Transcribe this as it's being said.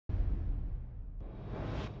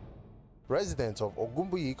Residents of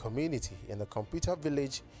Igunbiyi community in the Computer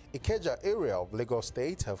Village, Ikeja area of Lagos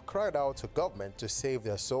State have cried out to government to save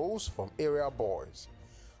their souls from area boys.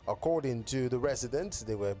 According to the residents,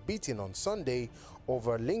 they were beaten on Sunday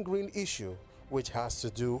over a lingering issue which has to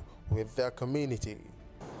do with their community.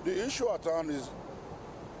 The issue at hand is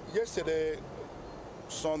yesterday,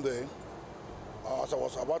 Sunday, as I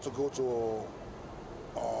was about to go to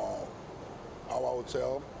our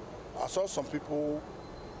hotel, I saw some people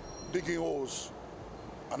digging holes,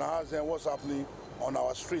 and I asked them what's happening on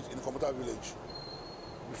our street in the Computer Village.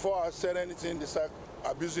 Before I said anything, they started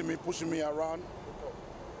abusing me, pushing me around.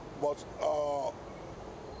 But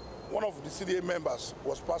one of the CDA members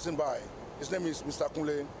was passing by. His name is Mr.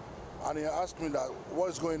 Kunle, and he asked me that what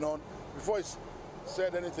is going on. Before he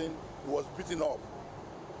said anything, he was beaten up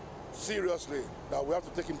seriously, that we have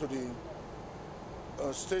to take him to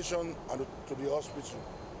the station and to the hospital.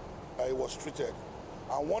 He was treated.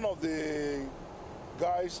 And one of the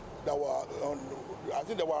guys that were, I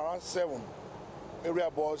think there were around 7 area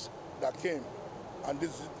boys that came and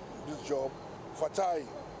this job. Fatai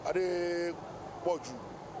Adepoju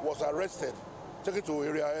was arrested, taken to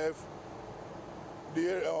Area F.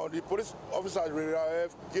 The police officer at Area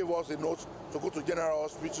F gave us a note to go to General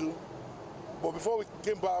Hospital. But before we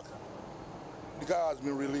came back, the guy has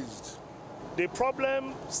been released. The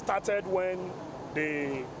problem started when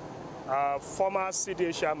the former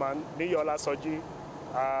CDA chairman, Niyola Soji,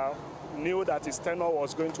 knew that his tenure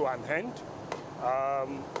was going to an end.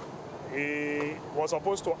 He was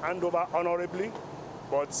supposed to hand over honorably,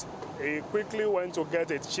 but he quickly went to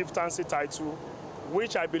get a chieftaincy title,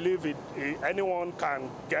 which I believe anyone can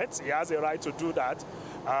get. He has a right to do that.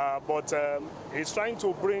 But he's trying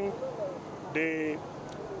to bring the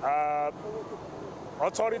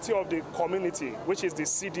authority of the community, which is the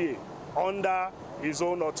CDA, under his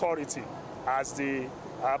own authority as the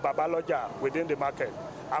Babaloja within the market.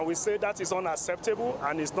 And we say that is unacceptable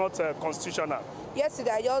and is not constitutional.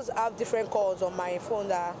 Yesterday, I just have different calls on my phone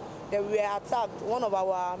that we were attacked. One of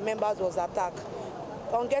our members was attacked.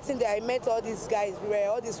 On getting there, I met all these guys,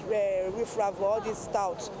 all these riffraff, all these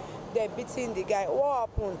stouts. They're beating the guy. What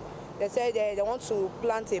happened? They said they want to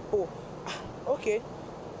plant a pole. Okay.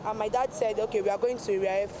 And my dad said, okay, we are going to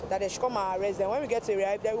Area F, that they should come and arrest them. When we get to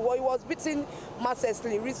Area F, he was beaten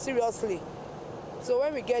mercilessly, seriously. So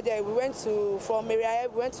when we get there, we went from Area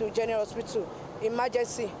F, we went to General Hospital,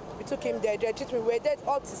 emergency. We took him there, they treated me. We were there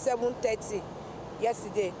up to 7:30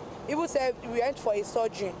 yesterday. People said we went for a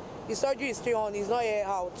surgery. The surgery is still on, it's not yet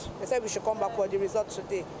out. They said we should come back for the result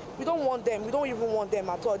today. We don't want them, we don't even want them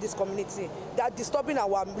at all, this community. They are disturbing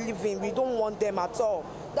our living, we don't want them at all.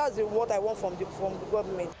 That's what I want from the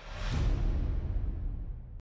government.